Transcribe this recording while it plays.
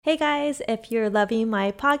Hey guys, if you're loving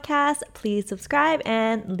my podcast, please subscribe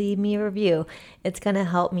and leave me a review. It's going to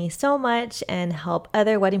help me so much and help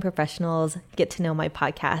other wedding professionals get to know my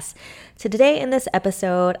podcast. So today in this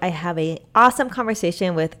episode, I have an awesome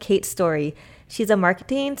conversation with Kate Story. She's a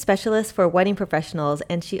marketing specialist for wedding professionals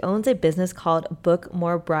and she owns a business called Book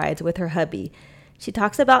More Brides with her hubby. She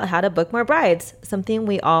talks about how to book more brides, something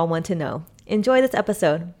we all want to know. Enjoy this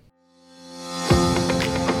episode.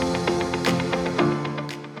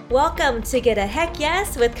 Welcome to Get a Heck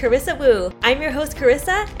Yes with Carissa Wu. I'm your host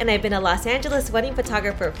Carissa, and I've been a Los Angeles wedding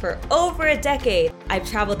photographer for over a decade. I've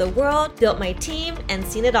traveled the world, built my team, and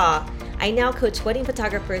seen it all. I now coach wedding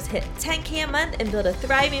photographers hit $10K a month and build a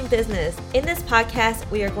thriving business. In this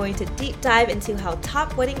podcast, we are going to deep dive into how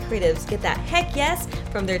top wedding creatives get that heck yes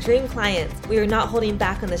from their dream clients. We are not holding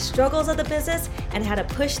back on the struggles of the business and how to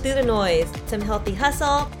push through the noise. Some healthy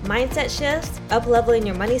hustle, mindset shifts, up-leveling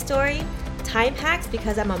your money story, time hacks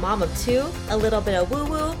because I'm a mom of two, a little bit of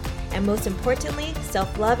woo-woo, and most importantly,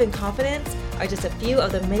 self-love and confidence are just a few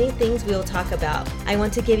of the many things we will talk about. I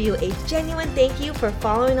want to give you a genuine thank you for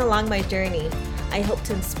following along my journey. I hope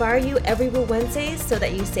to inspire you every Woo Wednesdays so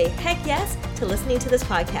that you say heck yes to listening to this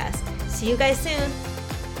podcast. See you guys soon.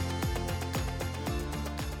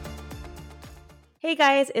 Hey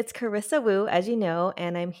guys, it's Carissa Wu, as you know,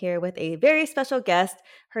 and I'm here with a very special guest.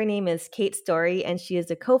 Her name is Kate Story, and she is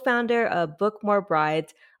the co-founder of Book More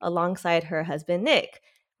Brides alongside her husband, Nick,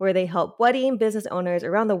 where they help wedding business owners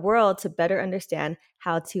around the world to better understand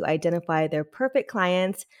how to identify their perfect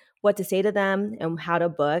clients, what to say to them, and how to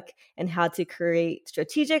book, and how to create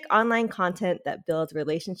strategic online content that builds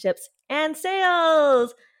relationships and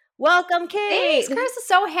sales. Welcome, Kate. Thanks, Carissa.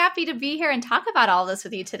 So happy to be here and talk about all this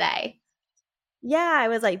with you today. Yeah, I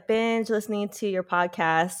was like binge listening to your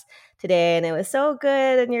podcast today and it was so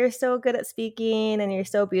good and you're so good at speaking and you're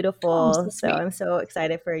so beautiful. Oh, So I'm so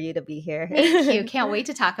excited for you to be here. Thank you. Can't wait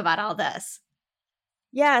to talk about all this.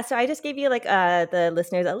 Yeah, so I just gave you like the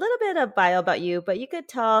listeners a little bit of bio about you, but you could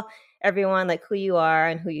tell everyone like who you are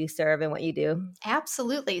and who you serve and what you do.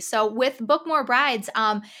 Absolutely. So with Book More Brides,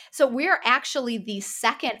 so we're actually the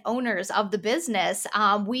second owners of the business.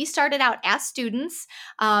 We started out as students,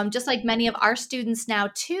 just like many of our students now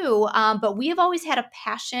too. But we have always had a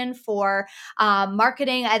passion for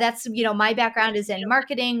marketing. That's, my background is in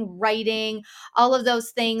marketing, writing, all of those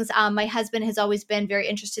things. My husband has always been very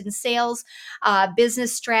interested in sales,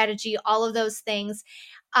 business strategy, all of those things.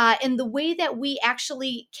 And the way that we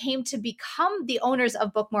actually came to become the owners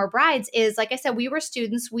of Book More Brides is, like I said, we were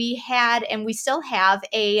students. We had, and we still have,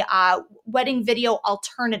 a wedding video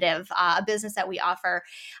alternative, a business that we offer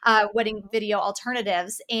wedding video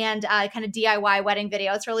alternatives and kind of DIY wedding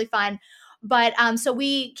video. It's really fun. But so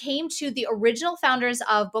we came to the original founders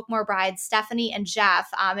of Book More Brides, Stephanie and Jeff.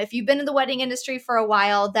 If you've been in the wedding industry for a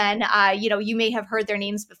while, then you may have heard their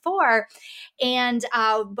names before. And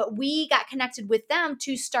but we got connected with them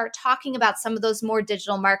to start talking about some of those more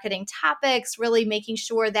digital marketing topics, really making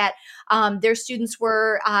sure that their students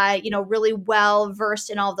were really well versed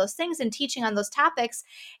in all of those things and teaching on those topics.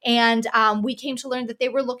 And we came to learn that they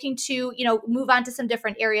were looking to move on to some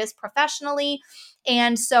different areas professionally.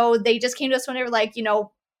 And so they just came to us when they were like,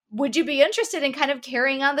 would you be interested in kind of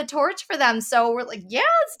carrying on the torch for them? So we're like, yeah,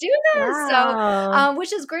 let's do this. Wow. So,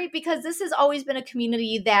 which is great because this has always been a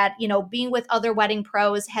community that, being with other wedding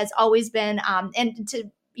pros has always been,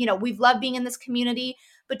 we've loved being in this community,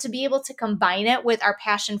 but to be able to combine it with our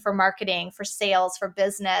passion for marketing, for sales, for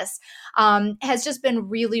business, has just been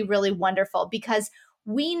really, really wonderful because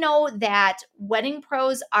we know that most wedding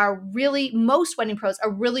pros are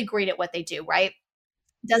really great at what they do, right?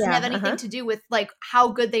 Doesn't have anything to do with like how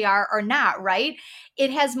good they are or not, right?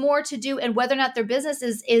 It has more to do and whether or not their business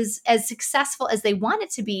is as successful as they want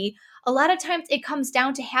it to be. A lot of times it comes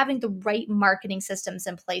down to having the right marketing systems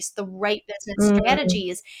in place, the right business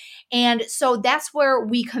strategies. And so that's where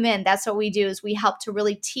we come in. That's what we do is we help to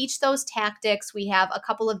really teach those tactics. We have a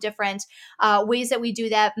couple of different ways that we do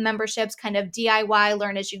that. Memberships, kind of DIY,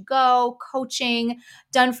 learn as you go, coaching,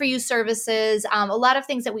 done for you services, a lot of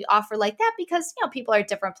things that we offer like that because, people are at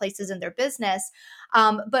different places in their business.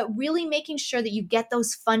 But really making sure that you get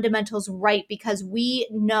those fundamentals right because we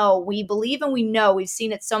believe and we know, we've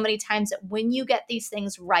seen it so many times that when you get these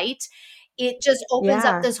things right, it just opens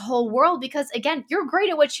up this whole world because again, you're great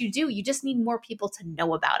at what you do. You just need more people to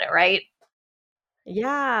know about it, right?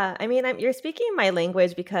 Yeah. I mean, you're speaking my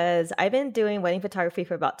language because I've been doing wedding photography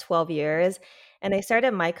for about 12 years. And I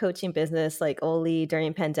started my coaching business like only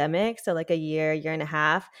during pandemic. So like a year and a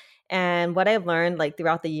half. And what I've learned like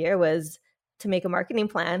throughout the year was to make a marketing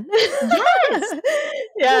plan. Yes.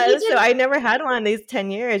 Yeah, we so did. I never had one these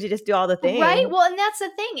 10 years. You just do all the Right. things. Well, and that's the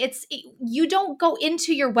thing. You don't go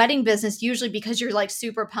into your wedding business usually because you're like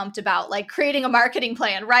super pumped about like creating a marketing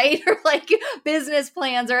plan, right? Or like business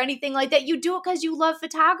plans or anything like that. You do it because you love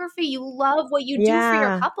photography. You love what you do for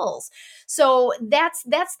your Yeah. couples. So that's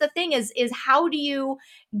the thing is how do you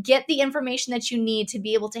get the information that you need to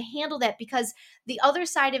be able to handle that? Because the other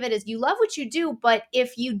side of it is you love what you do, but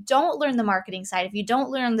if you don't learn the marketing side, if you don't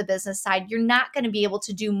learn the business side, you're not going to be able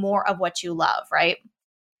to do more of what you love, right?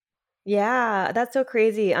 Yeah, that's so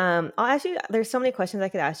crazy. I'll ask you, there's so many questions I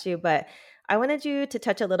could ask you, but I wanted you to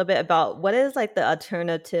touch a little bit about what is like the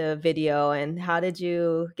alternative video and how did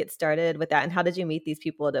you get started with that and how did you meet these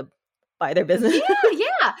people to buy their business? Yeah,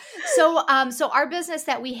 yeah. So our business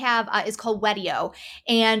that we have is called Wedio,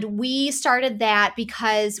 and we started that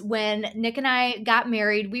because when Nick and I got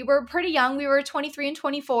married, we were pretty young. We were 23 and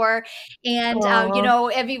 24, and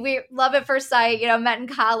Oh, I mean, we love at first sight. Met in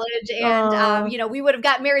college, and oh, we would have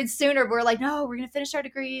got married sooner. But we're like, no, we're gonna finish our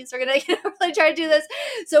degrees. We're gonna really try to do this.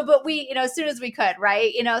 So, but we, as soon as we could,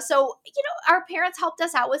 right? So our parents helped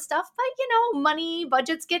us out with stuff, but money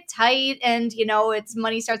budgets get tight, and it's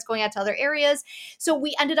money starts going out to other areas. So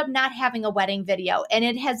we ended up not having a wedding video. And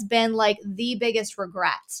it has been like the biggest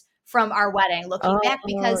regret from our wedding looking back oh,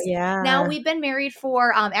 because now yeah. we've been married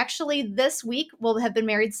for actually this week we'll have been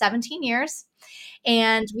married 17 years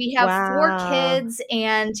and we have four Wow. kids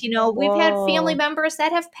and we've had family Whoa. members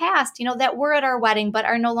that have passed that were at our wedding but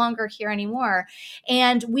are no longer here anymore,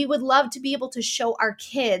 and we would love to be able to show our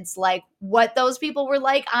kids like what those people were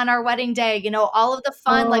like on our wedding day, all of the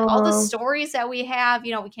fun, like all the Oh, stories that we have.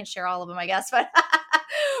 We can't share all of them, I guess, but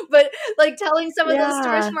but like telling some of those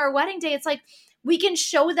stories yeah. from our wedding day, it's like we can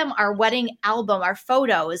show them our wedding album, our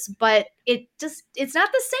photos, but it's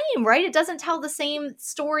not the same, right? It doesn't tell the same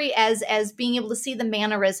story as being able to see the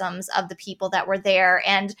mannerisms of the people that were there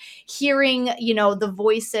and hearing, the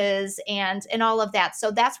voices and all of that. So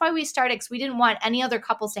that's why we started, because we didn't want any other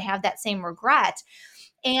couples to have that same regret.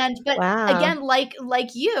 And but Wow. again, like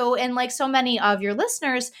you and like so many of your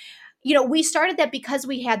listeners, we started that because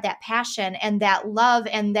we had that passion and that love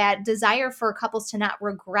and that desire for couples to not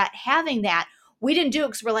regret having that. We didn't do it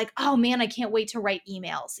because we're like, oh man, I can't wait to write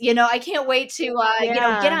emails. I can't wait to, get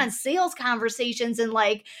Yeah. on sales conversations and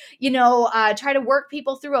like, try to work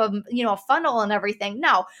people through a funnel and everything.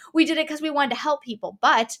 No, we did it because we wanted to help people.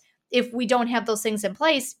 But if we don't have those things in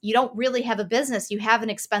place, you don't really have a business. You have an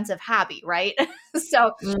expensive hobby, right?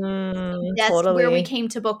 So that's where we Totally. came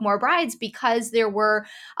to Book More Brides because there were,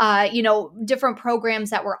 different programs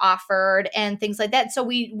that were offered and things like that. So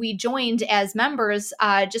we joined as members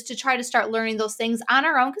just to try to start learning those things on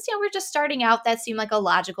our own because we're just starting out. That seemed like a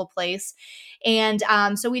logical place, and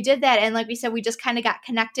so we did that. And like we said, we just kind of got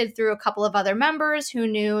connected through a couple of other members who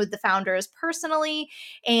knew the founders personally,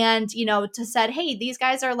 and to said, hey, these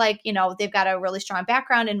guys are like, they've got a really strong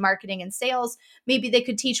background in marketing and sales. Maybe they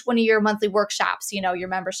could teach one of your monthly workshops, your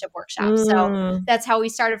membership workshops. So Mm, that's how we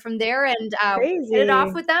started from there and hit it off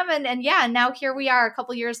crazy. with them. And yeah, now here we are a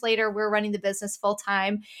couple years later, we're running the business full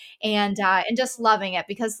time and just loving it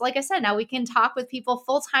because like I said, now we can talk with people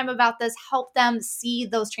full time about this, help them see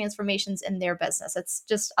those transformations in their business. It's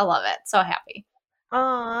just, I love it. So happy.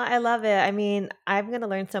 Aw, I love it. I mean, I'm gonna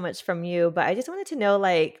learn so much from you, but I just wanted to know,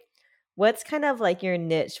 like, what's kind of like your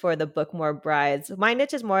niche for the Book More Brides? My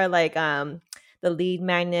niche is more like the lead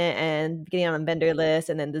magnet and getting on a vendor list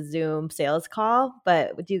and then the Zoom sales call.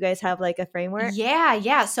 But do you guys have like a framework? Yeah,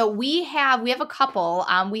 yeah. So we have a couple.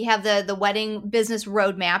 We have the wedding business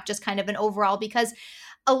roadmap, just kind of an overall because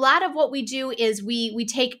a lot of what we do is we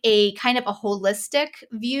take a kind of a holistic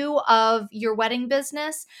view of your wedding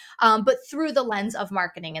business, but through the lens of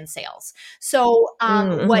marketing and sales. So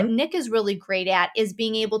what Mm-hmm. Nick is really great at is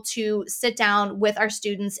being able to sit down with our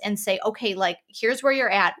students and say, okay, like here's where you're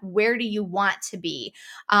at. Where do you want to be?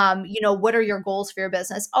 What are your goals for your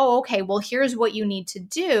business? Oh, okay. Well, here's what you need to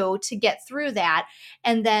do to get through that.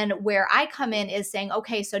 And then where I come in is saying,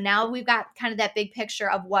 okay, so now we've got kind of that big picture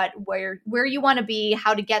of where you want to be,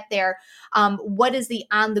 how to get there. What is the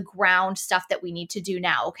on the ground stuff that we need to do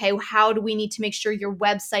now? Okay, how do we need to make sure your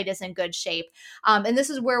website is in good shape? And this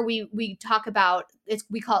is where we talk about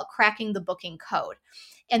we call it cracking the booking code.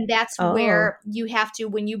 And that's Oh, where you have to,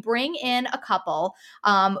 when you bring in a couple,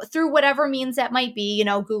 through whatever means that might be,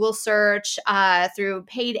 Google search, through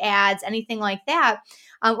paid ads, anything like that,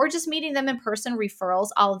 or just meeting them in person, referrals,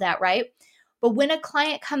 all of that, right? But when a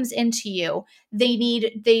client comes into you, they need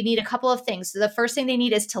a couple of things. So the first thing they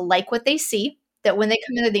need is to like what they see. that when they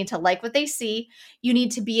come in, they need to like what they see. You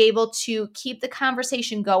need to be able to keep the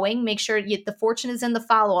conversation going, make sure the fortune is in the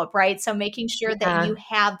follow-up, right? So making sure that Yeah. you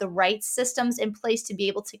have the right systems in place to be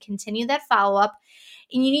able to continue that follow-up.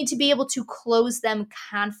 And you need to be able to close them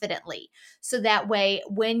confidently. So that way,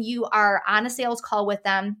 when you are on a sales call with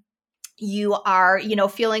them, you are,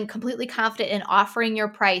 feeling completely confident in offering your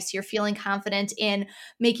price. You're feeling confident in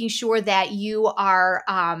making sure that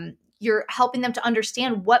you're helping them to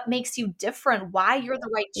understand what makes you different, why you're the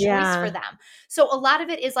right choice for Yeah. them. So a lot of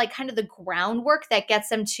it is like kind of the groundwork that gets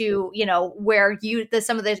them to, where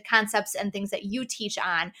some of the concepts and things that you teach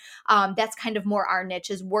on. That's kind of more our niche,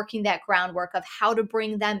 is working that groundwork of how to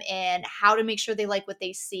bring them in, how to make sure they like what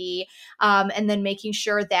they see, and then making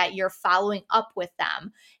sure that you're following up with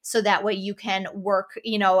them. So that way you can work,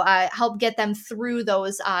 help get them through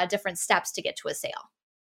those different steps to get to a sale.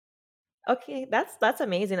 Okay, that's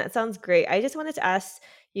amazing. That sounds great. I just wanted to ask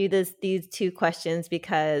you these two questions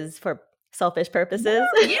because for selfish purposes.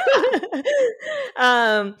 Yeah.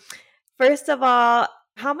 um, First of all,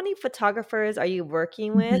 how many photographers are you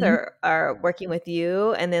working with Mhm. or are working with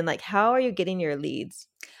you? And then like how are you getting your leads?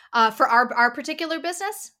 For our particular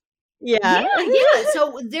business? Yeah, Yeah. yeah.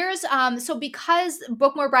 So there's so because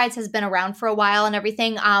Book More Brides has been around for a while and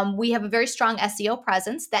everything, we have a very strong SEO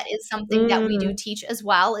presence. That is something that we do Mm, teach as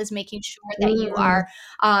well, is making sure that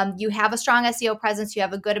mm. you have a strong SEO presence, you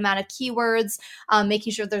have a good amount of keywords,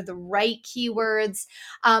 making sure they're the right keywords.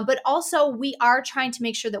 But also we are trying to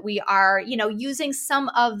make sure that we are, using some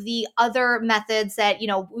of the other methods that,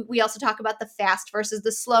 we also talk about the fast versus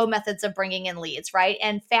the slow methods of bringing in leads, right?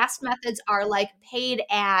 And fast methods are like paid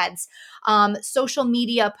ads, social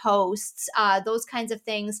media posts, those kinds of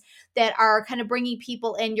things that are kind of bringing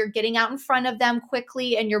people in. You're getting out in front of them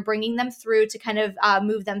quickly and you're bringing them through to kind of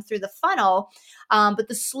move them through the funnel. But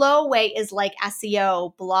the slow way is like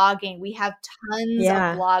SEO, blogging. We have tons of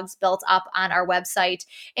Yeah. blogs built up on our website,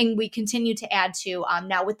 and we continue to add to.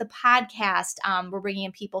 Now with the podcast, we're bringing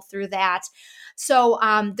in people through that. So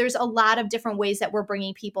there's a lot of different ways that we're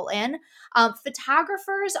bringing people in.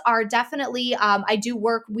 Photographers are definitely,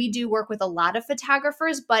 we do work with a lot of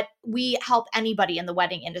photographers, but we help anybody in the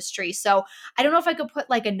wedding industry. So I don't know if I could put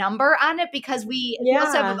like a number on it, because we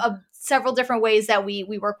also have Yeah. several different ways that we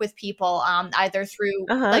work with people, either through,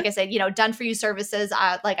 Uh-huh. like I said, done for you services.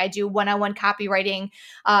 Like I do one-on-one copywriting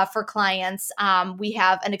for clients. We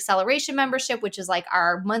have an acceleration membership, which is like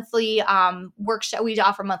our monthly workshop. We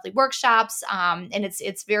offer monthly workshops, and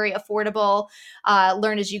it's very affordable,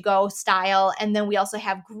 learn as you go style. And then we also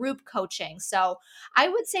have group coaching. So I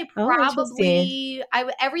would say Oh, interesting.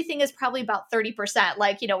 everything is probably about 30%.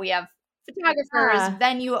 Like, we have photographers, Yeah.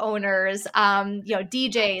 venue owners,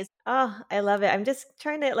 DJs. Oh, I love it. I'm just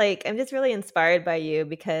really inspired by you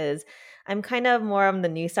because I'm kind of more on the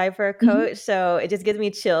new side for a coach. So it just gives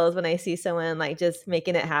me chills when I see someone like just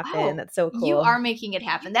making it happen. Oh, That's so you cool. are making it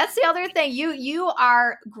happen. That's the other thing. You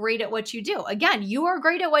are great at what you do. Again, you are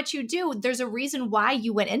great at what you do. There's a reason why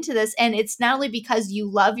you went into this, and it's not only because you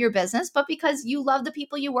love your business, but because you love the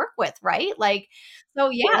people you work with, right? Like, so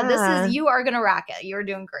yeah, Yeah. you are going to rock it. You're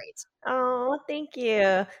doing great. Oh, thank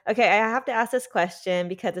you. Okay, I have to ask this question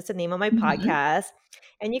because it's the name of my Mhm. podcast.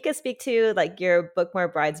 And you can speak to like your Book More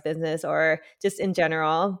Brides business or just in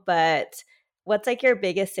general, but what's like your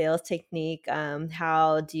biggest sales technique?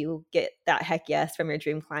 How do you get that heck yes from your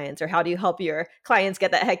dream clients, or how do you help your clients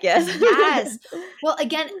get that heck yes? Yes. Well,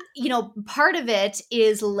 again, part of it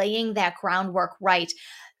is laying that groundwork right.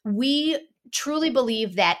 We truly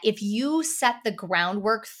believe that if you set the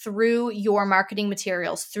groundwork through your marketing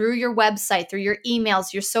materials, through your website, through your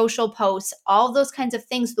emails, your social posts, all those kinds of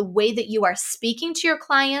things, the way that you are speaking to your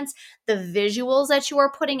clients, the visuals that you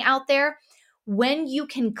are putting out there, when you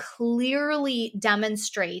can clearly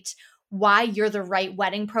demonstrate why you're the right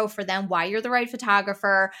wedding pro for them, why you're the right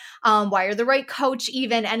photographer, why you're the right coach,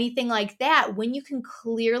 even anything like that, when you can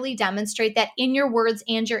clearly demonstrate that in your words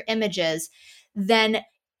and your images, then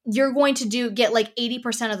you're going to get like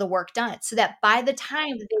 80% of the work done, so that by the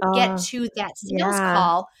time they get Oh, to that sales yeah.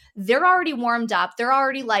 call, they're already warmed up. They're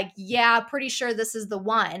already like, yeah, pretty sure this is the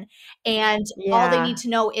one. And all they need Yeah. to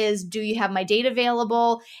know is, do you have my date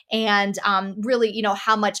available? And really,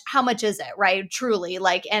 how much is it, right? Truly,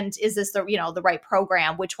 like, and is this the right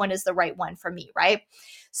program? Which one is the right one for me, right?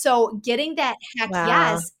 So getting that heck Wow.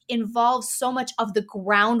 yes involves so much of the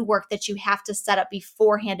groundwork that you have to set up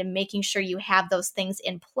beforehand and making sure you have those things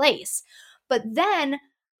in place. But then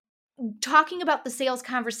talking about the sales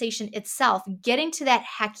conversation itself, getting to that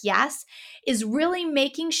heck yes is really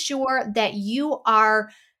making sure that you are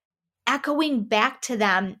echoing back to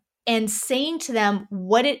them and saying to them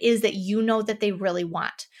what it is that you know that they really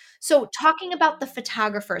want. So talking about the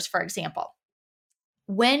photographers, for example,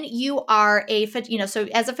 when you are so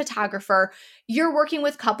as a photographer, you're working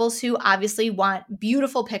with couples who obviously want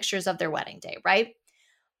beautiful pictures of their wedding day, right?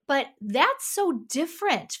 But that's so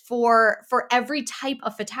different for every type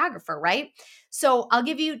of photographer, right? So I'll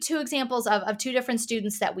give you two examples of two different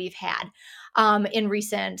students that we've had in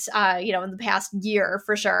recent, in the past year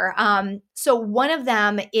for sure. So one of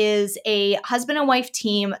them is a husband and wife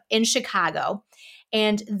team in Chicago.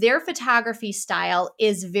 And their photography style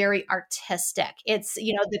is very artistic. It's,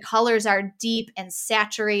 the colors are deep and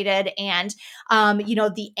saturated, and,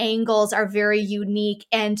 the angles are very unique.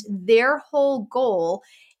 And their whole goal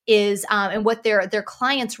is and what their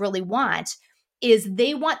clients really want is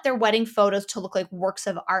they want their wedding photos to look like works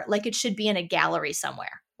of art, like it should be in a gallery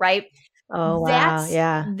somewhere, right? Oh, wow. That's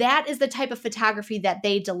Yeah. that is the type of photography that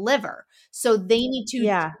they deliver. So they need to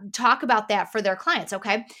Yeah. talk about that for their clients,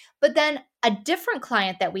 okay? But then a different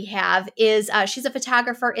client that we have is she's a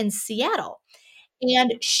photographer in Seattle,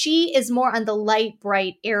 and she is more on the light,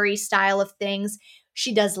 bright, airy style of things.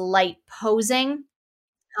 She does light posing,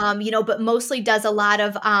 but mostly does a lot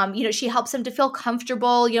of, she helps them to feel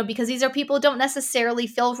comfortable, because these are people who don't necessarily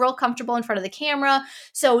feel real comfortable in front of the camera.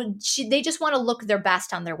 So they just want to look their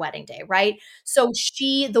best on their wedding day, right? So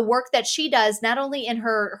the work that she does, not only in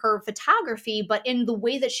her photography, but in the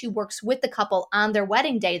way that she works with the couple on their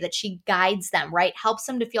wedding day, that she guides them, right? Helps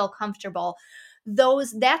them to feel comfortable.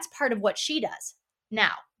 That's part of what she does.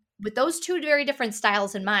 Now, with those two very different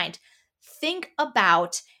styles in mind, think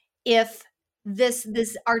about if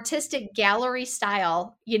this artistic gallery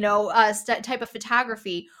style, type of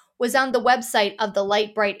photography was on the website of the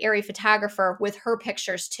light, bright, airy photographer with her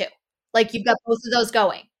pictures too. Like you've got both of those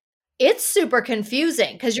going. It's super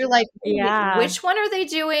confusing because you're like, wait, Yeah. which one are they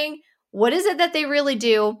doing? What is it that they really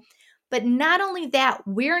do? But not only that,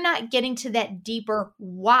 we're not getting to that deeper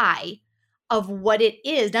why of what it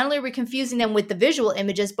is. Not only are we confusing them with the visual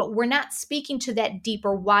images, but we're not speaking to that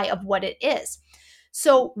deeper why of what it is.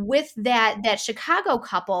 So with that Chicago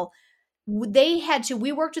couple,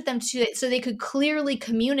 we worked with them so they could clearly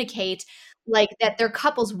communicate like that their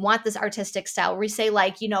couples want this artistic style. We say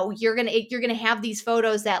like, you're gonna have these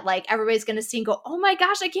photos that like everybody's gonna see and go, oh my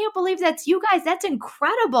gosh, I can't believe that's you guys. That's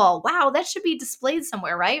incredible. Wow, that should be displayed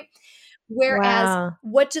somewhere, right? Whereas, Wow.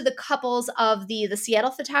 what do the couples of the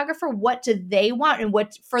Seattle photographer, what do they want? And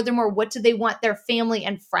furthermore, what do they want their family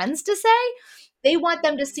and friends to say? They want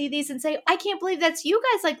them to see these and say, I can't believe that's you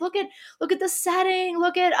guys. Like, look at the setting.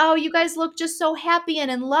 Oh, you guys look just so happy and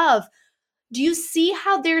in love. Do you see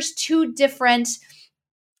how there's two different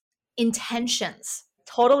intentions?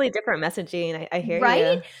 Totally different messaging. I hear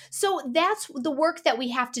Right? you. So that's the work that we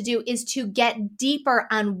have to do, is to get deeper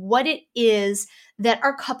on what it is that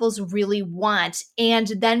our couples really want, and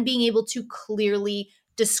then being able to clearly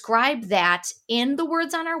describe that in the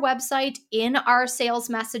words on our website, in our sales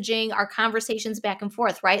messaging, our conversations back and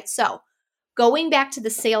forth, right? So going back to the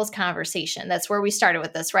sales conversation, that's where we started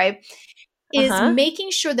with this, right? Is Uh-huh.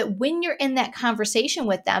 making sure that when you're in that conversation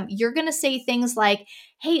with them, you're going to say things like,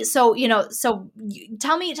 hey, tell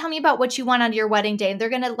me about what you want on your wedding day. And they're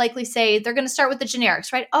going to likely say, they're going to start with the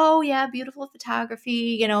generics, right? Oh yeah, beautiful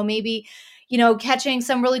photography, maybe, catching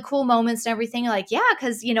some really cool moments and everything. Like, yeah,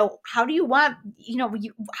 because, how do you want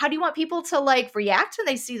people to like react when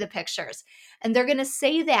they see the pictures? And they're going to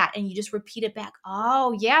say that, and you just repeat it back.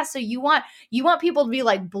 Oh yeah, so you want people to be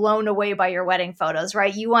like blown away by your wedding photos,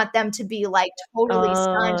 right? You want them to be like totally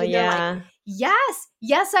stunned, Oh, and they're like, yeah.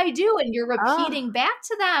 yes, I do. And you're Oh. repeating back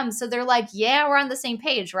to them. So they're like, yeah, we're on the same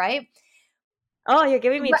page, right? Oh, you're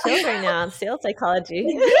giving me chills Right. right now on sales psychology.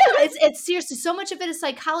 Yeah, it's seriously, so much of it is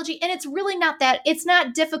psychology, and it's really not that. It's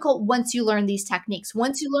not difficult once you learn these techniques.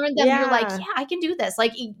 Once you learn them, you're like, Yeah. yeah, I can do this.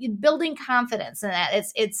 Like building confidence in that.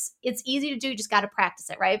 It's easy to do. You just got to practice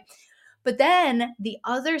it, right? But then the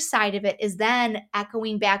other side of it is then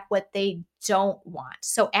echoing back what they don't want.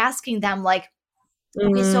 So asking them like,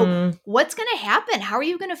 okay, so Mm. what's going to happen? How are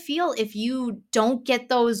you going to feel if you don't get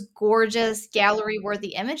those gorgeous gallery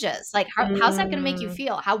worthy images? Like, how's that going to make you Mm.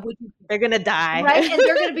 feel? How would you, They're gonna die. right? And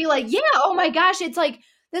they're going to be like, yeah, oh my gosh, it's like,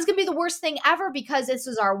 this is going to be the worst thing ever because this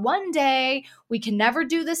is our one day. We can never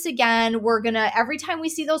do this again. Every time we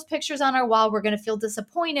see those pictures on our wall, we're going to feel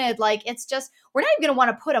disappointed. Like, it's just, we're not even going to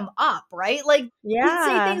want to put them up, right? Like, you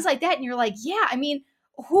say Yeah. things like that and you're like, yeah, I mean,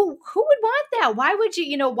 who would want that?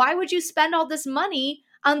 Why would you spend all this money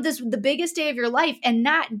on the biggest day of your life and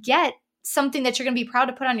not get something that you're going to be proud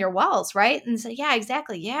to put on your walls, right? And say, yeah,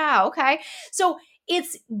 exactly. Yeah, okay. So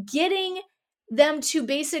it's getting them to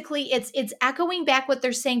basically, it's echoing back what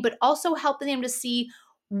they're saying, but also helping them to see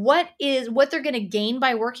what they're going to gain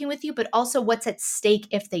by working with you, but also what's at stake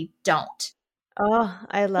if they don't. Oh,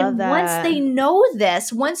 I love And once they that. know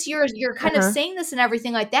this, once you're kind of Uh-huh. saying this and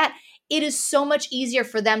everything like that, it is so much easier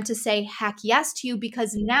for them to say heck yes to you,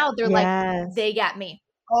 because now they're like, Yes. they get me.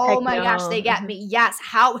 Oh Heck my gosh, they no. get me. Yes.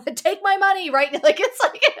 How take my money, right? Like it's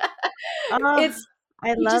like Oh, it's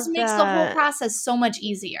I it just love makes the whole that. process so much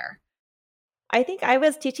easier. I think I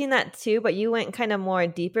was teaching that too, but you went kind of more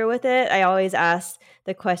deeper with it. I always ask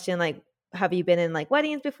the question like, have you been in like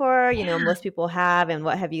weddings before? You know, Yeah. most people have, and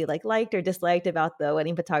what have you like liked or disliked about the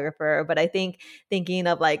wedding photographer? But I think thinking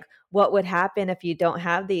of like what would happen if you don't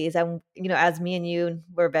have these, and you know, as me and you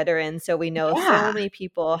were veterans, so we know Yeah. so many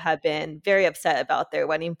people have been very upset about their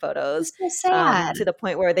wedding It's photos, so sad. to the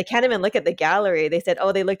point where they can't even look at the gallery. They said,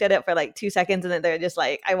 oh, they looked at it for like 2 seconds, and then they're just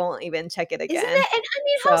like, I won't even check it Isn't again. that, and I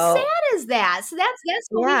mean, how So sad is that? So that's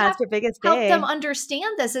what we yeah, have it's to your biggest help them day.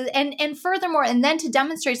 understand this, and furthermore, and then to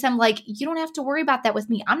demonstrate to them, like, you don't have to worry about that with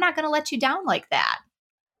me. I'm not going to let you down like that.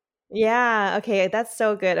 Yeah, okay, that's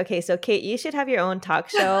so good. Okay, so Kate, you should have your own talk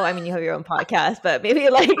show. I mean, you have your own podcast, but maybe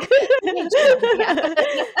like Me too. Yeah.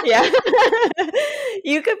 yeah.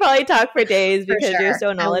 You could probably talk for days For because you're sure. so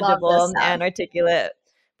I love this knowledgeable stuff. and articulate.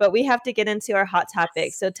 But we have to get into our hot topic.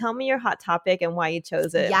 Yes. So tell me your hot topic and why you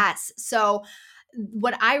chose it. Yes. So,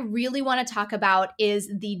 what I really want to talk about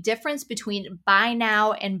is the difference between buy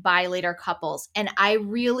now and buy later couples. And I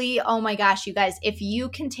really, oh my gosh, you guys, if you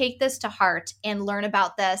can take this to heart and learn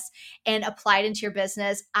about this and apply it into your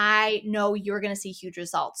business, I know you're going to see huge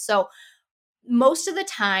results. So, most of the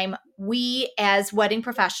time, we as wedding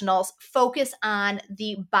professionals focus on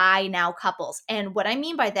the buy now couples. And what I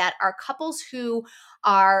mean by that are couples who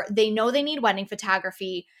they know they need wedding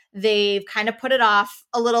photography. They've kind of put it off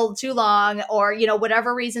a little too long, or,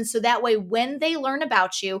 whatever reason. So that way, when they learn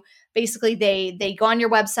about you, basically they go on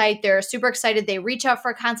your website, they're super excited, they reach out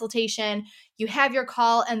for a consultation, you have your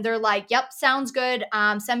call, and they're like, yep, sounds good.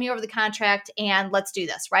 Send me over the contract and let's do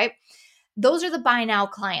this, right? Those are the buy now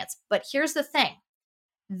clients. But here's the thing,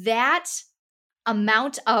 that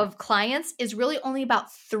amount of clients is really only about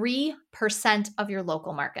 3% of your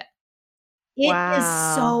local market. It is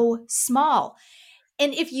Wow. so small.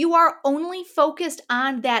 And if you are only focused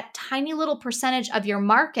on that tiny little percentage of your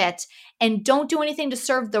market and don't do anything to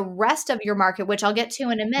serve the rest of your market, which I'll get to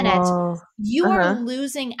in a minute, Oh. you are Uh-huh.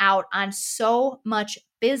 losing out on so much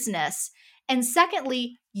business. And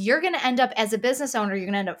secondly, you're going to end up, as a business owner, you're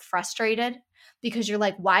going to end up frustrated because you're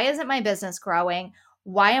like, why isn't my business growing?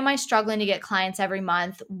 Why am I struggling to get clients every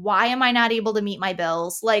month? Why am I not able to meet my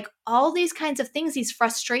bills? Like all these kinds of things, these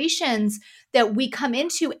frustrations that we come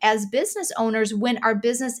into as business owners when our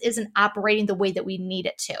business isn't operating the way that we need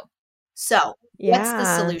it to. So, what's the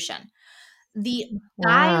Yeah. solution? The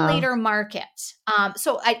buy Wow. later market.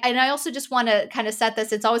 I also just want to kind of set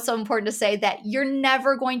this. It's always so important to say that you're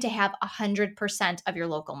never going to have 100% of your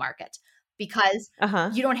local market, because Uh-huh.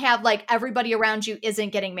 you don't have, like, everybody around you isn't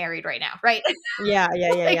getting married right now, right? Yeah,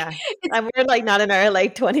 yeah, yeah, Like, yeah. it's And we're, like, not in our,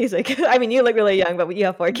 like, 20s, like I mean, you look really young, but you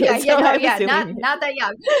have 4 yeah, kids, yeah, so no, I'm yeah, assuming not that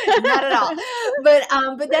young, not at all.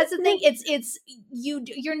 But that's the thing. It's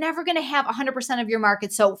you're never going to have 100% of your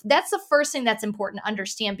market. So that's the first thing that's important to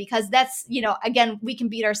understand, because that's, again, we can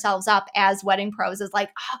beat ourselves up as wedding pros, is like,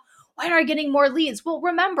 oh, why aren't I getting more leads? Well,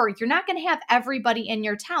 remember, you're not going to have everybody in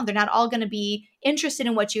your town. They're not all going to be interested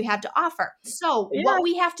in what you have to offer. So Yeah. what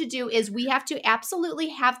we have to do is we have to absolutely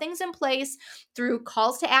have things in place through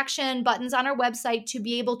calls to action, buttons on our website, to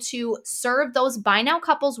be able to serve those buy now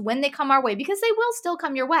couples when they come our way, because they will still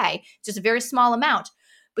come your way, just a very small amount.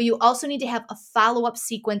 But you also need to have a follow-up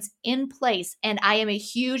sequence in place. And I am a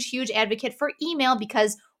huge, huge advocate for email,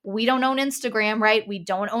 because we don't own Instagram, right? We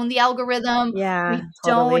don't own the algorithm. Yeah, We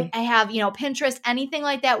don't totally. have, Pinterest, anything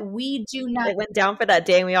like that. We do not. It went down for that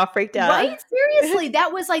day and we all freaked Right? out. Seriously,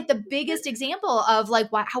 that was like the biggest example of like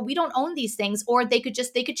how we don't own these things, or they could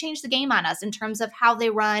change the game on us in terms of how they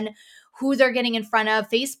run, who they're getting in front of.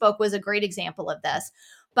 Facebook was a great example of this.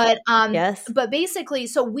 Yes. But basically,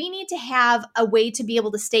 so we need to have a way to be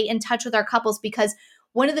able to stay in touch with our couples, because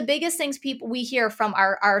one of the biggest things we hear from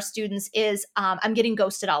our students is, I'm getting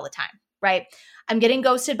ghosted all the time, right? I'm getting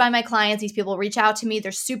ghosted by my clients. These people reach out to me,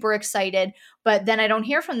 they're super excited, but then I don't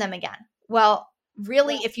hear from them again. Well,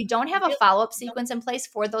 really, if you don't have a follow-up sequence in place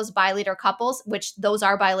for those buy later couples, which those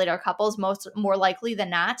are buy later couples more likely than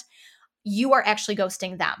not, you are actually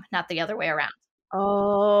ghosting them, not the other way around.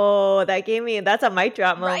 Oh, that's a mic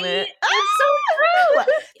drop Right? moment. It's so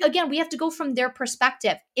true. Again, we have to go from their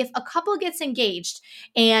perspective. If a couple gets engaged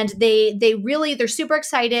and they're super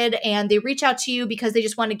excited and they reach out to you because they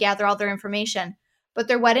just want to gather all their information, but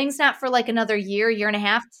their wedding's not for like another year and a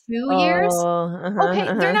half, 2 years. Oh, Okay,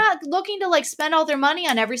 they're not looking to like spend all their money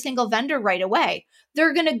on every single vendor right away.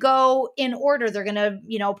 They're going to go in order. They're going to,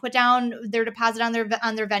 put down their deposit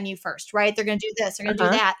on their venue first, right? They're going to do this, they're going to do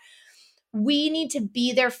that. We need to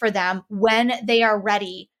be there for them when they are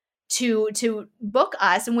ready to book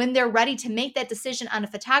us and when they're ready to make that decision on a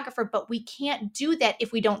photographer, but we can't do that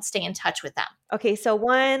if we don't stay in touch with them. Okay, so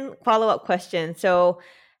one follow-up question. So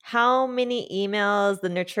how many emails, the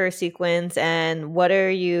nurture sequence, and what are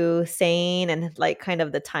you saying, and like kind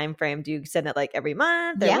of the time frame? Do you send it like every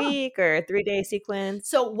month or week or 3-day sequence?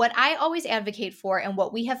 So what I always advocate for, and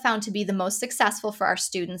what we have found to be the most successful for our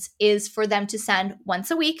students, is for them to send once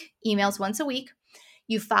a week, emails once a week.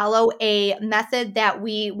 You follow a method that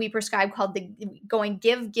we prescribe called the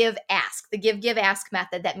give, ask, the give, ask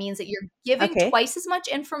method. That means that you're giving twice as much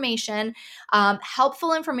information,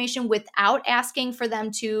 helpful information, without asking for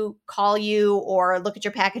them to call you or look at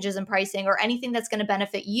your packages and pricing or anything that's going to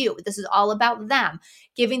benefit you. This is all about them,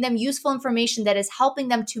 giving them useful information that is helping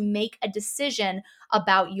them to make a decision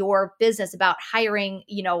about your business, about hiring,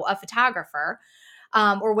 a photographer,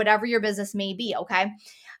 or whatever your business may be. Okay.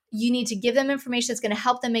 You need to give them information that's going to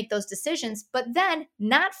help them make those decisions, but then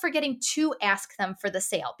not forgetting to ask them for the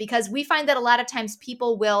sale, because we find that a lot of times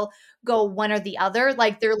people will go one or the other.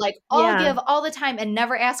 Like they're like, I'll give all the time and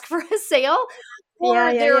never ask for a sale.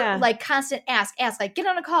 Or they're like constant ask, like get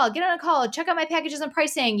on a call, check out my packages and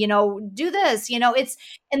pricing, do this,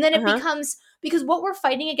 and then it becomes, because what we're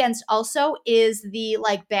fighting against also is the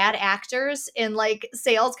like bad actors in like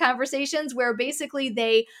sales conversations, where basically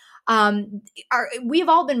we've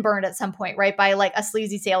all been burned at some point, right? By like a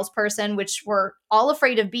sleazy salesperson, which we're all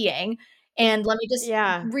afraid of being. And let me just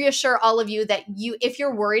reassure all of you that if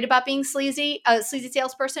you're worried about being a sleazy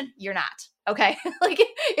salesperson, you're not. Okay. Like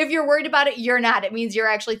if you're worried about it, you're not. It means you're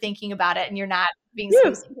actually thinking about it and you're not being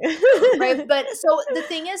sleazy. Right. But so the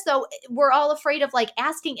thing is though, we're all afraid of like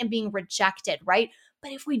asking and being rejected. Right.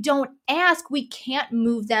 But if we don't ask, we can't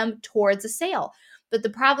move them towards a sale. But the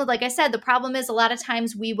problem, like I said, the problem is a lot of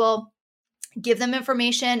times we will give them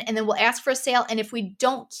information and then we'll ask for a sale. And if we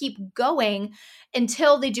don't keep going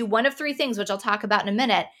until they do one of three things, which I'll talk about in a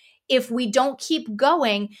minute, if we don't keep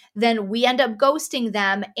going, then we end up ghosting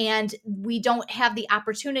them and we don't have the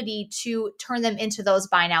opportunity to turn them into those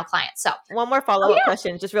buy now clients. So one more follow-up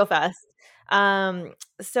question, just real fast.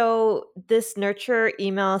 So this nurture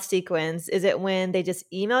email sequence, is it when they just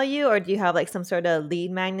email you, or do you have like some sort of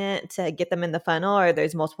lead magnet to get them in the funnel, or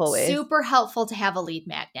there's multiple ways? Super helpful to have a lead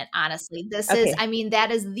magnet. Honestly,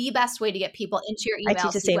 that is the best way to get people into your email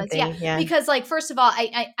I teach sequence. The same thing. Yeah. Because like, first of all,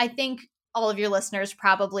 I think all of your listeners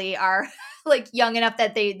probably are like young enough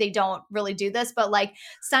that they don't really do this, but like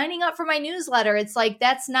signing up for my newsletter, it's like,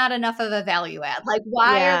 that's not enough of a value add. Like,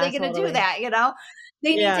 why are they going to do that?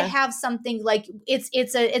 They need to have something like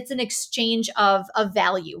it's an exchange of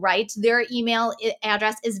value, right? Their email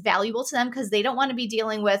address is valuable to them because they don't want to be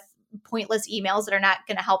dealing with pointless emails that are not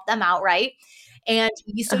going to help them out, right? And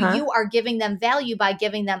you are giving them value by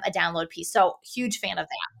giving them a download piece. So huge fan of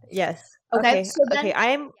that. Yes. Okay. So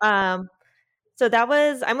I'm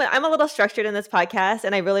a little structured in this podcast,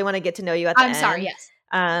 and I really want to get to know you at the end. I'm sorry. Yes.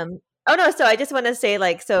 So I just want to say,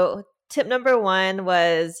 like, so tip number 1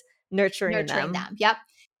 was nurturing them. Yep.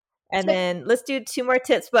 And then let's do 2 more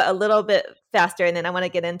tips, but a little bit faster. And then I want to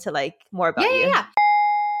get into like more about you. Yeah.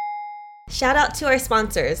 Shout out to our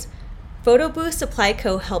sponsors. PhotoBooth Supply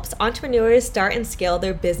Co. helps entrepreneurs start and scale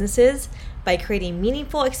their businesses by creating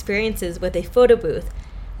meaningful experiences with a photo booth.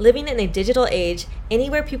 Living in a digital age,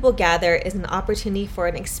 anywhere people gather is an opportunity for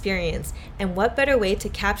an experience. And what better way to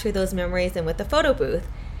capture those memories than with a photo booth?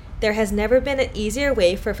 There has never been an easier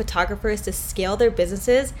way for photographers to scale their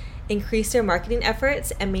businesses, increase their marketing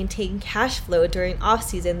efforts, and maintain cash flow during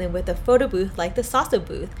off-season than with a photo booth like the Sasso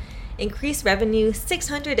booth. Increase revenue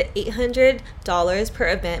 $600 to $800 per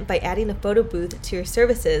event by adding a photo booth to your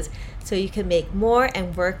services so you can make more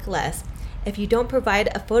and work less. If you don't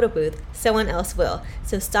provide a photo booth, someone else will.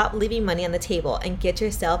 So stop leaving money on the table and get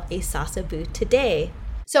yourself a Sasso booth today.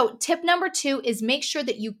 So tip number 2 is make sure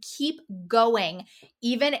that you keep going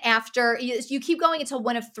even after you keep going until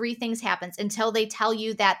one of 3 things happens, until they tell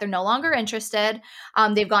you that they're no longer interested.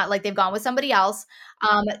 They've gone with somebody else.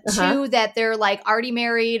 2, that they're like already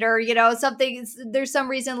married or, something, there's some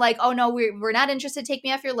reason like, oh no, we're not interested. Take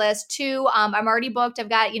me off your list. 2, I'm already booked. I've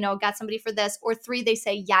got somebody for this. Or 3, they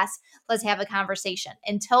say, yes, let's have a conversation.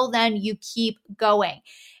 Until then, you keep going.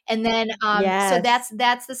 And then, so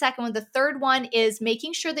that's the second one. The third one is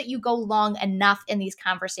making sure that you go long enough in these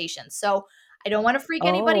conversations. So I don't want to freak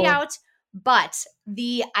anybody out, But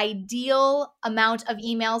the ideal amount of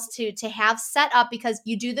emails to have set up, because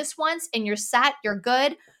you do this once and you're set, you're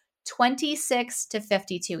good, 26 to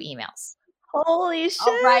 52 emails. Holy shit,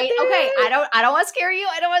 Oh, right. dude. Okay. I don't want to scare you.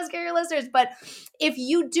 I don't want to scare your listeners, but if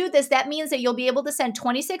you do this, that means that you'll be able to send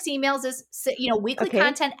 26 emails as, weekly Okay.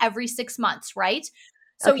 content every 6 months, right?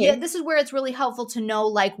 So yeah, this is where it's really helpful to know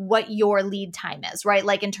like what your lead time is, right?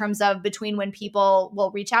 Like in terms of between when people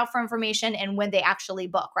will reach out for information and when they actually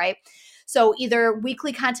book, right? So either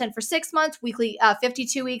weekly content for 6 months, weekly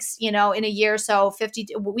 52 weeks, in a year, so 50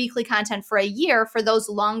 weekly content for a year for those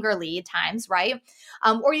longer lead times, right?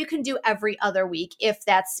 Or you can do every other week if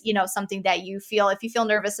that's, something that if you feel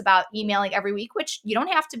nervous about emailing every week, which you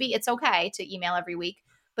don't have to be, it's okay to email every week,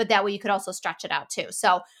 but that way you could also stretch it out too.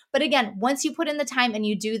 So, but again, once you put in the time and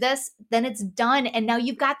you do this, then it's done. And now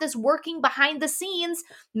you've got this working behind the scenes,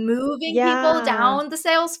 moving people down the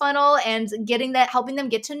sales funnel and helping them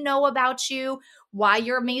get to know about you, why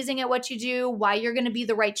you're amazing at what you do, why you're going to be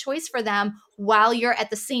the right choice for them, while you're at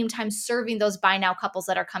the same time serving those buy now couples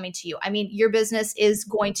that are coming to you. I mean, your business is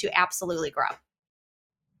going to absolutely grow.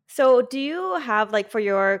 So do you have like for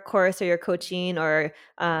your course or your coaching or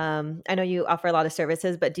I know you offer a lot of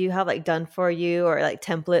services, but do you have like done for you or like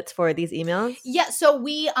templates for these emails? Yeah, so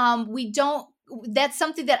we don't, that's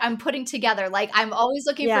something that I'm putting together. Like I'm always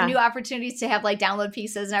looking for new opportunities to have like download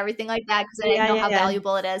pieces and everything like that because I know how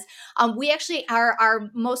valuable it is. We actually our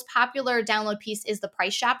most popular download piece is the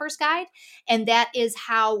Price Shoppers Guide, and that is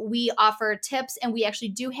how we offer tips, and we actually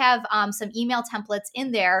do have some email templates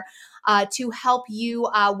in there to help you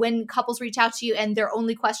when couples reach out to you and their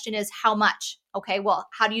only question is how much. Okay, well,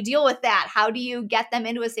 how do you deal with that? How do you get them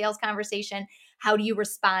into a sales conversation? How do you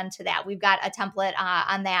respond to that? We've got a template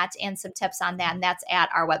on that and some tips on that, and that's at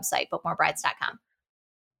our website, bookmorebrides.com.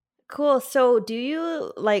 Cool. So do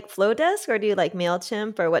you like Flowdesk or do you like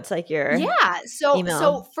MailChimp or what's like your email?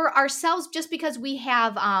 So for ourselves, just because we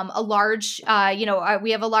have a large,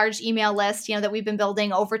 we have a large email list, that we've been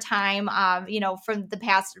building over time, from the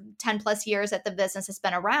past 10 plus years that the business has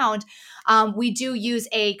been around, we do use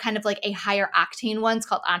a kind of like a higher octane one. It's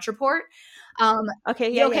called Entreport.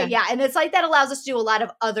 Okay. And it's like that allows us to do a lot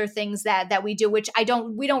of other things that we do, which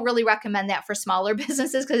we don't really recommend that for smaller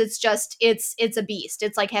businesses because it's a beast.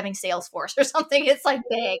 It's like having Salesforce or something. It's like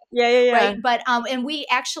big. Yeah. Right. But and we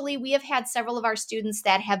have had several of our students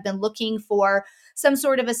that have been looking for some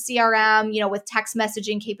sort of a CRM, with text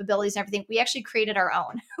messaging capabilities and everything. We actually created our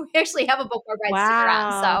own. We actually have a Book More Brides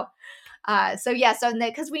CRM. So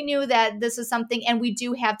because we knew that this is something, and we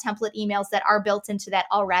do have template emails that are built into that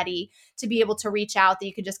already to be able to reach out that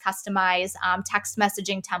you could just customize, text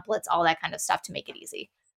messaging templates, all that kind of stuff to make it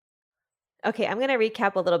easy. Okay, I'm going to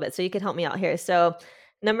recap a little bit so you can help me out here. So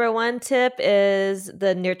number one tip is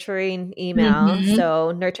the nurturing email. Mm-hmm.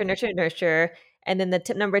 So nurture. And then the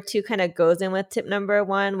tip number 2 kind of goes in with tip number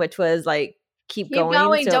 1, which was like keep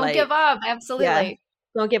going. So Don't give up. Absolutely.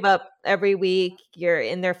 Don't give up. Every week you're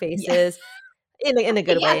in their faces in a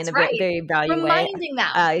good way, in a very value Reminding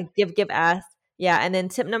way. them. Give, ask. Yeah. And then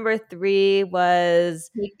tip number 3 was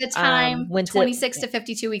take the time, 26 to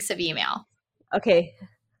 52 weeks of email. Okay.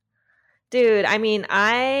 Dude, I mean,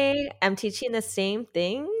 I am teaching the same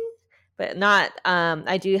thing, but not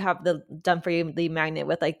I do have the done for you lead magnet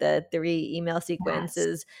with like the 3 email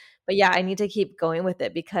sequences. Yes. But yeah, I need to keep going with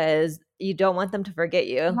it because you don't want them to forget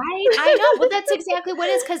you. Right. I know. Well, that's exactly what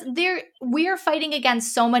it is, because we are fighting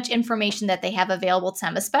against so much information that they have available to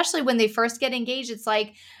them, especially when they first get engaged. It's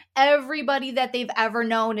like everybody that they've ever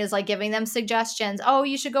known is like giving them suggestions. Oh,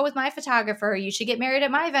 you should go with my photographer. You should get married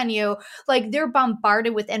at my venue. Like they're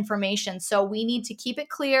bombarded with information. So we need to keep it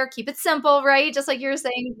clear, keep it simple, right? Just like you were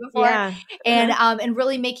saying before. Yeah. And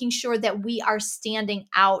really making sure that we are standing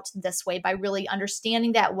out this way by really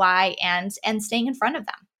understanding that why and staying in front of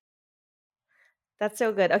them. That's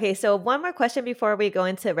so good. Okay, so one more question before we go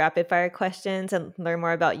into rapid fire questions and learn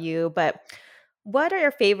more about you. But what are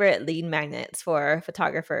your favorite lead magnets for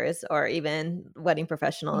photographers or even wedding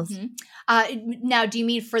professionals? Mm-hmm. Now, do you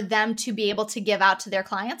mean for them to be able to give out to their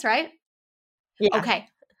clients, right? Yeah. Okay.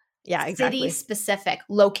 Yeah, exactly. City specific,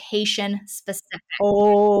 location specific.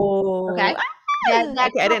 Oh. Okay. That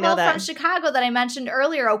I didn't know that. From Chicago that I mentioned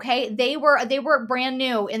earlier, okay, they were brand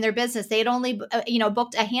new in their business. They had only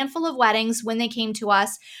booked a handful of weddings when they came to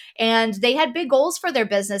us, and they had big goals for their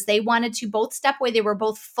business. They wanted to both step away. They were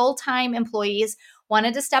both full-time employees,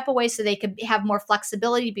 wanted to step away so they could have more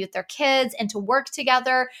flexibility to be with their kids and to work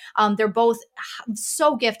together. They're both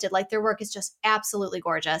so gifted. Like their work is just absolutely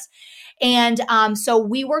gorgeous. And so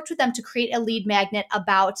we worked with them to create a lead magnet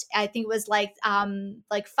about, I think it was like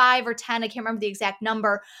 5 or 10, I can't remember the exact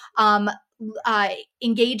number,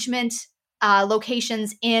 engagement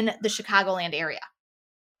locations in the Chicagoland area.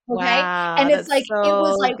 Okay. Wow, And it's that's like, it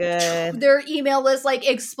was so like good. their email list like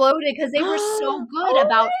exploded because they were so good Oh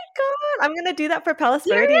about. my God. I'm gonna do that for Palos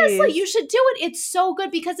Seriously, you Verdes. should do it. It's so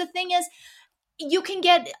good because the thing is, you can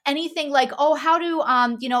get anything like, oh, how to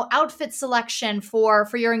outfit selection for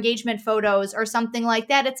your engagement photos or something like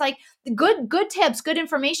that. It's like good tips, good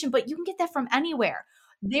information, but you can get that from anywhere.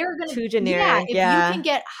 They're gonna, Too yeah, generic. if you can Yeah.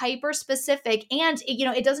 get hyper specific, and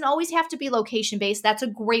it doesn't always have to be location based. That's a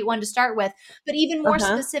great one to start with, but even more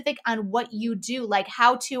Uh-huh. specific on what you do, like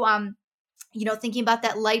how to thinking about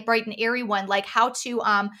that light, bright, and airy one, like how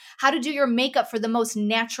to do your makeup for the most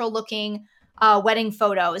natural looking wedding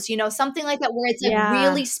photos, something like that, where it's like Yeah.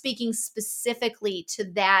 really speaking specifically to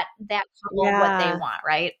that couple, what they Yeah. want,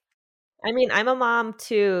 right? I mean, I'm a mom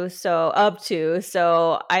too, so up to,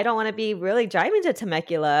 so I don't want to be really driving to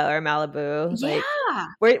Temecula or Malibu. Like, Yeah,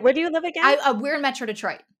 where do you live again? we're in Metro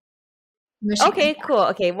Detroit, Michigan. Okay, cool.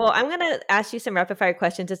 Okay, well, I'm gonna ask you some rapid fire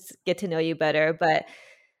questions just to get to know you better. But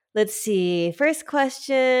let's see. First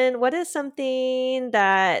question: what is something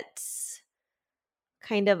that's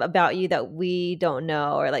kind of about you that we don't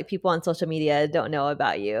know, or like people on social media don't know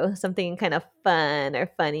about you? Something kind of fun or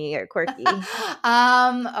funny or quirky.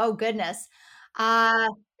 Oh goodness. Uh,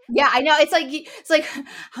 yeah, I know. It's like,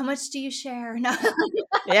 how much do you share? No,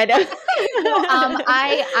 Yeah, no.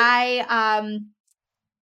 I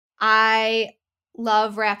I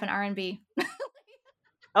love rap and R&B.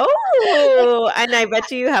 Oh, and I bet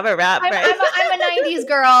you have a rap, I'm right? I'm a, I'm a 90s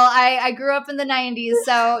girl. I grew up in the 90s.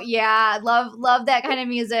 So yeah, love that kind of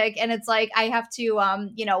music. And it's like I have to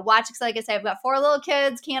watch, because like I said, I've got 4 little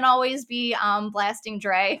kids, can't always be blasting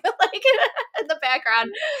Dre like in the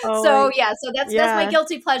background. Oh my, So yeah, so that's my yeah.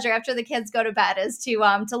 guilty pleasure after the kids go to bed, is to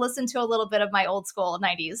listen to a little bit of my old school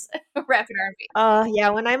 90s rap and R&B.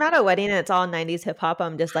 Yeah, when I'm at a wedding and it's all 90s hip hop,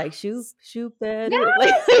 I'm just like, shoot, shoot, better. Like,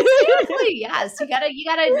 Yes, exactly. Yes. You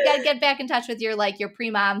gotta get back in touch with your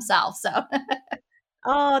pre-mom self. So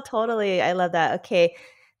oh, totally. I love that. Okay.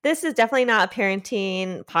 This is definitely not a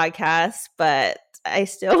parenting podcast, but I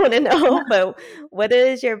still want to know. But what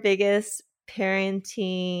is your biggest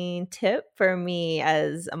parenting tip for me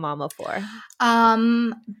as a mom of four?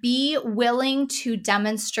 be willing to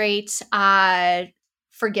demonstrate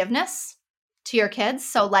forgiveness to your kids.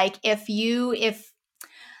 So like if your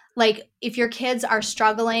kids are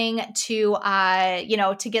struggling to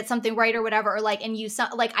get something right or whatever, or like, and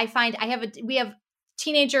like I find we have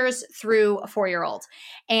teenagers through a 4-year-old,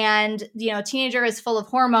 and teenager is full of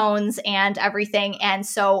hormones and everything, and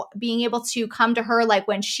so being able to come to her, like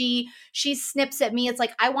when she snips at me, it's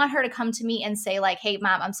like I want her to come to me and say like, hey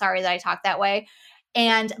mom, I'm sorry that I talked that way.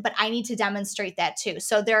 But I need to demonstrate that too.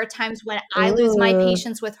 So there are times when I lose my Ooh.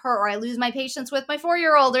 patience with her, or I lose my patience with my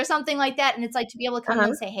 4-year-old or something like that. And it's like to be able to come in Uh-huh.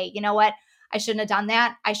 and say, hey, you know what? I shouldn't have done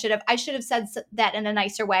that. I should have said that in a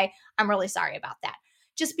nicer way. I'm really sorry about that.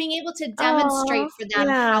 Just being able to Oh, demonstrate for them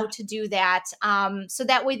yeah. how to do that. So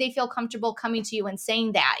that way they feel comfortable coming to you and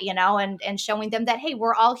saying that, and showing them that, hey,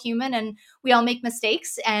 we're all human and we all make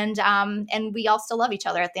mistakes, and we all still love each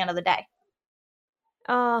other at the end of the day.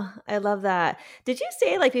 Oh, I love that. Did you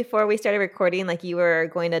say like before we started recording, like you were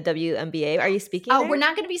going to WNBA? Are you speaking We're there?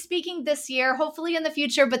 not going to be speaking this year, hopefully in the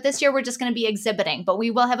future, but this year we're just going to be exhibiting, but we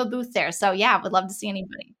will have a booth there. So yeah, would love to see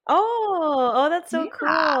anybody. Oh, that's so Yeah.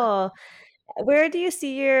 cool. Where do you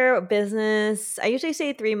see your business? I usually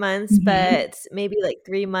say 3 months, Mhm. but maybe like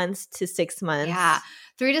 3 months to six Yeah. months.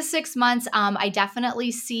 3 to 6 months. I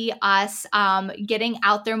definitely see us getting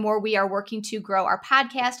out there more. We are working to grow our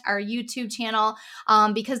podcast, our YouTube channel,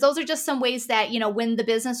 because those are just some ways that, when the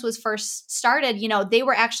business was first started, they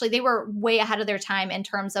were way ahead of their time in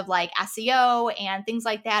terms of like SEO and things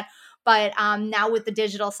like that. But now with the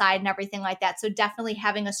digital side and everything like that, so definitely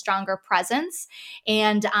having a stronger presence,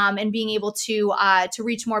 and being able to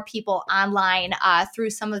reach more people online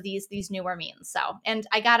through some of these newer means. So, and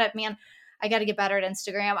I got it, man. I got to get better at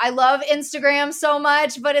Instagram. I love Instagram so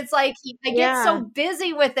much, but it's like I get so Yeah.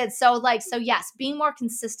 busy with it. So yes, being more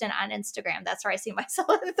consistent on Instagram. That's where I see myself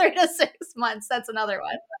in 3 to 6 months. That's another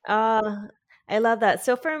one. Uh, I love that.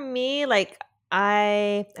 So for me, like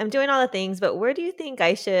I'm doing all the things, but where do you think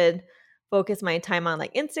I should focus my time on?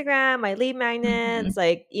 Like Instagram, my lead Mhm. magnets,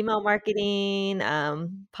 like email marketing,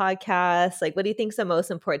 podcasts. Like what do you think is the most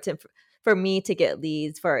important for me to get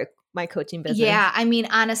leads for my coaching business? Yeah, I mean,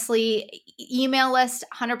 honestly, email list,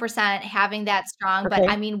 100% having that strong. But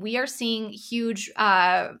I Okay. mean, we are seeing huge,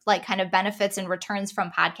 like kind of benefits and returns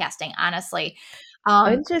from podcasting, honestly.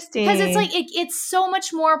 Because it's Interesting. like, it's so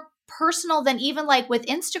much more personal than even like with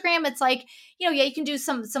Instagram. It's like, yeah, you can do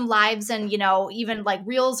some lives and, even like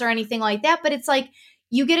reels or anything like that. But it's like,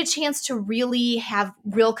 you get a chance to really have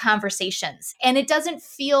real conversations, and it doesn't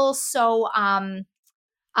feel so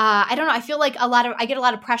I don't know. I feel like I get a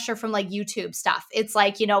lot of pressure from like YouTube stuff. It's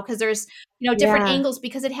like, because there's, different Yeah. angles,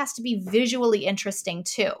 because it has to be visually interesting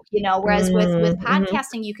too, whereas with Mm-hmm.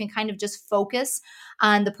 podcasting, you can kind of just focus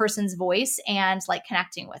on the person's voice and like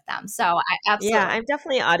connecting with them. So I Yeah, absolutely. I'm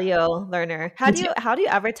definitely an audio learner. Me too. How do you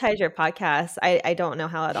advertise your podcast? I don't know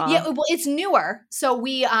how at Yeah, all. well, it's newer, so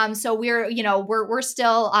we're we're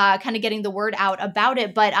still kind of getting the word out about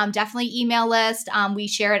it, but definitely email list. We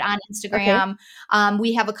share it on Okay. Instagram.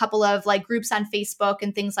 We have a couple of like groups on Facebook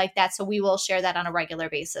and things like that, so we will share that on a regular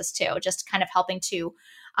basis too, just kind of helping to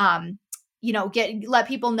let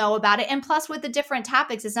people know about it. And plus, with the different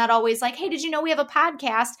topics, it's not always like, hey, did you know we have a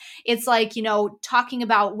podcast? It's like, talking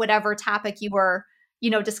about whatever topic you were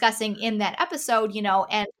discussing in that episode, and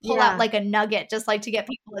pull out Yeah. like a nugget just like to get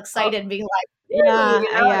people Oh, excited and being like, "Ooh," yeah.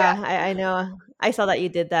 yeah. I know. I saw that you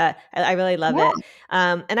did that. I really love Yeah,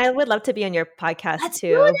 it. And I would love to be on your podcast let's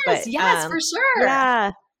do too. this. But Yes, for sure.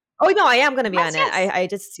 yeah. Oh no, I am going to be Yes, on it. yes. I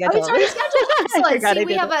just Oh, it's scheduled. already scheduled. I Excellent. forgot See, I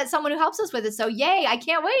we did have that. someone who helps us with it. So yay, I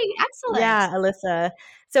can't wait. Excellent. Yeah, Alyssa.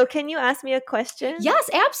 So can you ask me a question? Yes,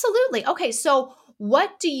 absolutely. Okay, so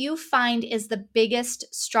what do you find is the biggest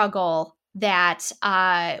struggle that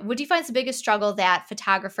what do you find is the biggest struggle that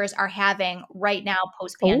photographers are having right now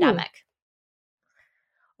post Oh. pandemic?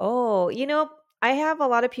 Oh, I have a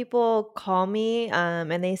lot of people call me,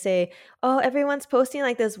 and they say, "Oh, everyone's posting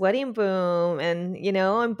like this wedding boom, and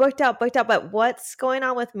I'm booked out, but what's going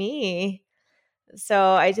on with me?" So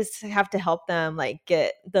I just have to help them like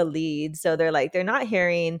get the lead. So they're not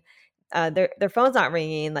hearing, their phone's not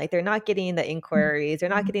ringing, like they're not getting the inquiries, they're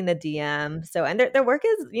not getting the DM. So and their work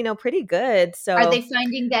is pretty good. Are they So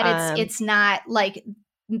finding that um, it's not like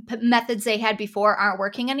methods they had before aren't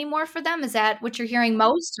working anymore for them? Is that what you're hearing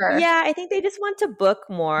most, or yeah, I think they just want to book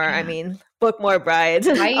more. I yeah, mean, book more brides.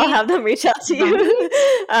 I'll right? have them reach out to Right?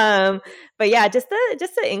 you. But yeah, just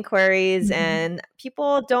the inquiries, Mhm. and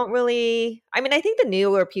people don't really. I mean, I think the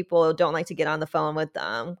newer people don't like to get on the phone with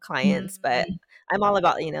clients, but Mhm. I'm all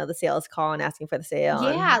about the sales call and asking for the sale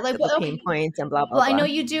Yeah, and like, the well, pain okay. points and blah blah Well, I know blah.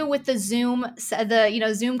 you do with the Zoom,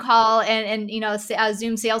 Zoom call and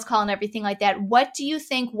Zoom sales call and everything like that. What do you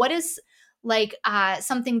think? What is like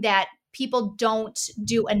something that people don't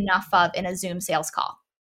do enough of in a Zoom sales call?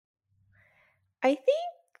 I think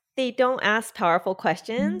they don't ask powerful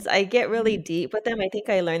questions. I get really Mhm. deep with them. I think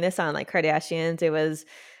I learned this on like Kardashians. It was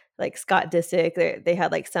like Scott Disick. They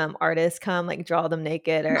had like some artist come like draw them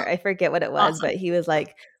naked, or I forget what it was, Awesome. but he was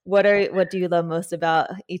like, what do you love most about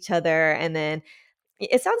each other?" And then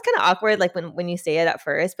it sounds kinda awkward, like, when you say it at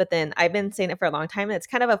first, but then I've been saying it for a long time, and it's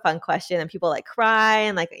kind of a fun question, and people, like, cry,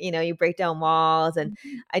 and, like, you break down walls, and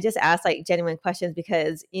Mhm. I just ask, like, genuine questions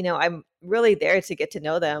because, I'm really there to get to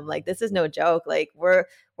know them, like, this is no joke, like, we're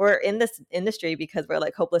in this industry because we're,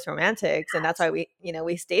 like, hopeless romantics, and that's why we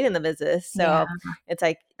stayed in the business, Yeah. so it's,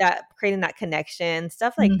 like, that creating that connection,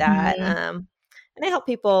 stuff like that, Mhm. and I help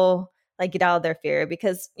people like get out of their fear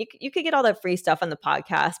because you could get all the free stuff on the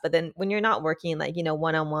podcast, but then when you're not working like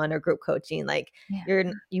one-on-one or group coaching, like Yeah.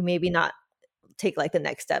 you maybe not take like the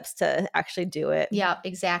next steps to actually do it. Yeah,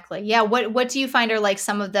 exactly. Yeah, what do you find are like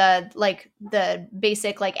some of the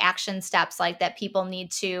basic like action steps like that people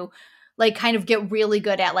need to like kind of get really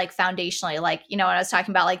good at like foundationally, like when I was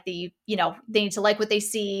talking about like they need to like what they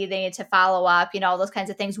see, they need to follow up, all those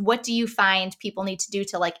kinds of things. What do you find people need to do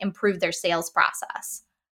to like improve their sales process?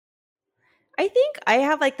 I think I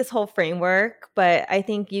have like this whole framework, but I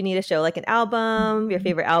think you need to show like an album, your Mhm.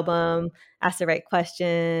 favorite album, ask the right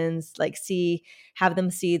questions, like have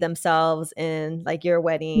them see themselves in like your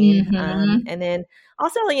wedding. Mhm. And then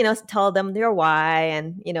also, tell them your why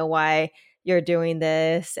and, why you're doing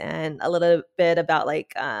this and a little bit about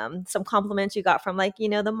like some compliments you got from like,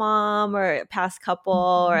 the mom or past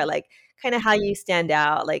couple Mhm. or like kind of how you stand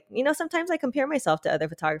out. Like, sometimes I compare myself to other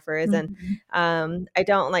photographers and Mhm. I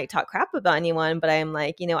don't like talk crap about anyone, but I'm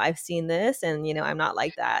like, I've seen this and, I'm not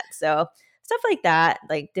like that. So stuff like that,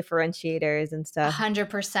 like differentiators and stuff.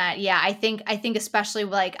 100%. Yeah, I think especially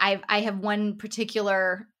like I have one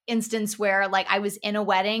particular instance where like I was in a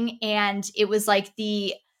wedding and it was like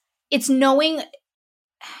it's knowing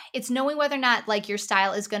it's knowing whether or not like your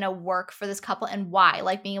style is going to work for this couple and why,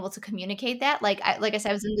 like being able to communicate that. Like I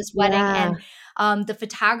said, I was in this wedding Yeah. and the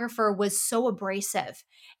photographer was so abrasive,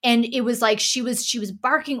 and it was like she was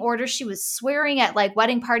barking orders, she was swearing at like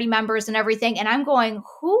wedding party members and everything, and I'm going,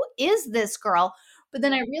 who is this girl? But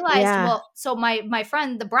then I realized, Yeah. well, so my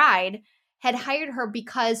friend, the bride, had hired her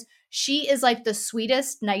because she is like the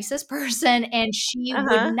sweetest, nicest person, and she would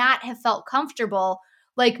Uh-huh. not have felt comfortable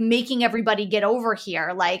like making everybody get over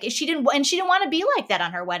here. Like she didn't want to be like that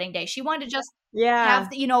on her wedding day. She wanted to just Yeah.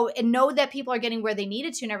 have, and know that people are getting where they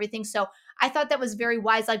needed to and everything. So I thought that was very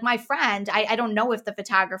wise. Like my friend, I don't know if the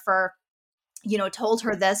photographer, told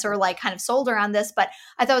her this or like kind of sold her on this, but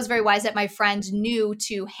I thought it was very wise that my friend knew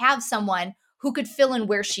to have someone who could fill in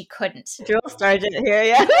where she couldn't. Drill sergeant here,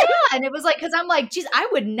 yeah. Yeah, and it was like, because I'm like, geez, I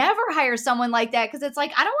would never hire someone like that, because it's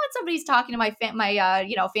like, I don't want somebody who's talking to my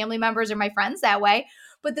family members or my friends that way.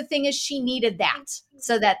 But the thing is, she needed that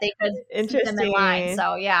so that they could keep them in line.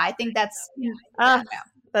 So yeah, I think that's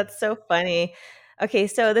that's so funny. Okay,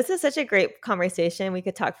 so this is such a great conversation. We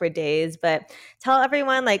could talk for days, but tell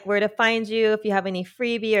everyone like where to find you, if you have any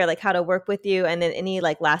freebie or like how to work with you, and then any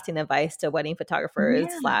like lasting advice to wedding photographers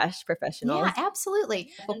 / professionals. Yeah,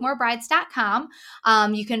 absolutely. Bookmorebrides.com.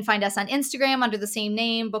 You can find us on Instagram under the same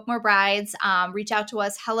name, Book More Brides. Reach out to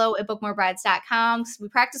us, hello@bookmorebrides.com. We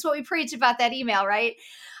practice what we preach about that email, right?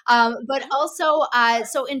 But also,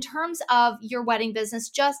 so in terms of your wedding business,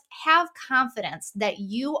 just have confidence that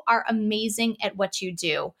you are amazing at what you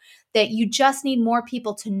do, that you just need more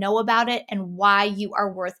people to know about it and why you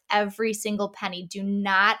are worth every single penny. Do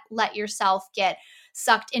not let yourself get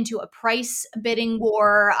sucked into a price bidding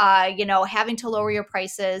war, having to lower your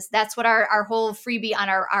prices. That's what our whole freebie on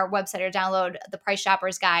our website, or download the Price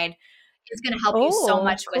Shopper's Guide, is going to help you so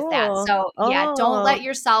much with that. So don't let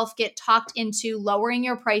yourself get talked into lowering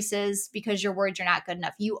your prices because you're worried you're not good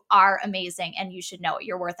enough. You are amazing and you should know it.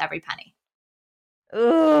 You're worth every penny.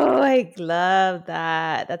 Oh, I love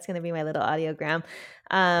that. That's going to be my little audiogram.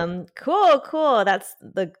 Cool. That's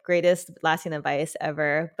the greatest lasting advice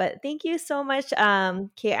ever. But thank you so much.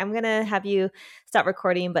 Kate, I'm going to have you stop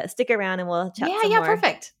recording, but stick around and we'll chat some more.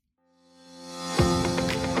 Perfect.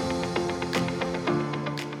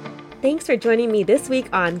 Thanks for joining me this week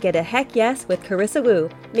on Get a Heck Yes with Carissa Wu.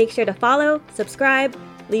 Make sure to follow, subscribe,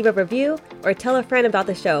 leave a review, or tell a friend about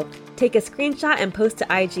the show. Take a screenshot and post to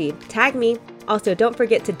IG. Tag me. Also, don't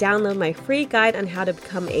forget to download my free guide on how to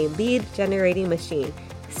become a lead generating machine.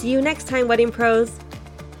 See you next time, wedding pros.